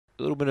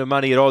A little bit of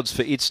money at odds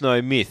for It's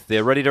No Myth.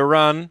 They're ready to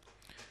run.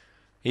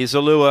 Here's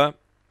Allure.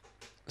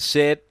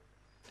 Set.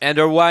 And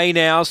away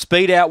now,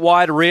 speed out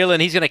wide, Reel,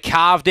 and he's going to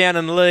carve down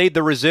and lead.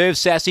 The reserve,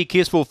 Sassy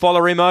Kiss, will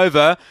follow him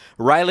over.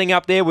 Railing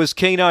up there was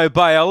Keno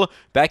Bale.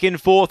 Back in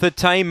fourth,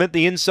 Attainment.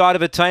 The inside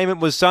of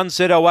Attainment was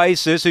Sunset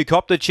Oasis, who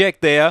copped a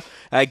check there.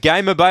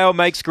 Gamer Bale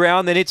makes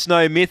ground, then It's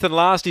No Myth, and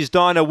last is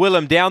Dinah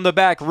Willem. Down the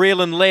back,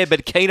 Reel and led,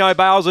 but Keno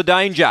Bale's a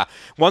danger.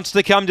 Wants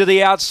to come to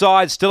the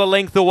outside, still a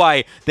length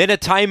away. Then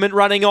Attainment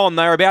running on.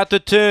 They're about to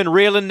turn,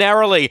 Reel and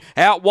narrowly.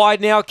 Out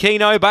wide now,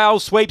 Keno Bale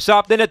sweeps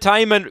up, then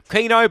Attainment.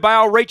 Keno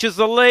Bale reaches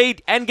the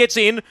lead and gets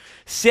in.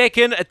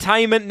 Second,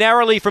 Attainment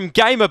narrowly from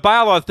Gamer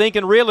Bale, I think,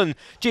 and Reelan,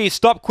 gee,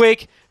 stop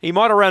quick. He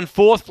might have run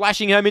fourth,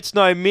 flashing home It's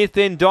No Myth,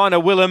 then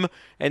Dinah Willem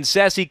and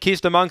Sassy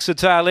Kissed amongst the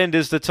tail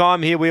enders. The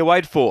time here we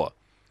wait for.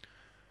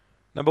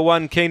 Number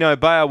one, Keno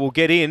Bale will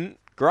get in.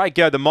 Great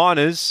go, the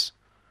Miners.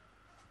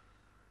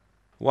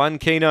 One,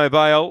 Keno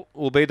Bale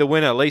will be the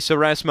winner. Lisa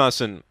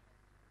Rasmussen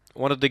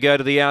wanted to go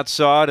to the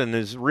outside and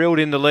has reeled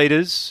in the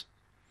leaders.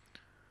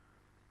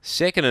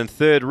 Second and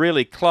third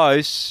really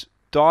close.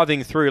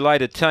 Diving through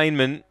late,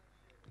 Attainment.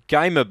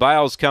 Gamer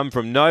Bale's come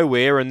from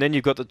nowhere, and then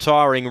you've got the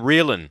tiring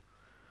Reelan.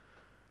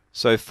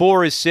 So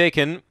 4 is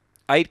second,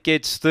 8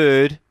 gets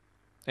third,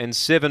 and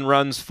 7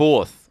 runs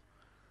fourth.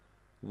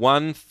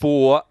 1,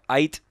 4,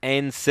 8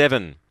 and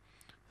 7.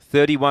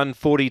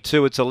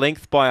 31.42. It's a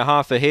length by a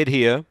half a head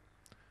here.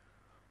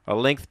 A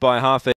length by half a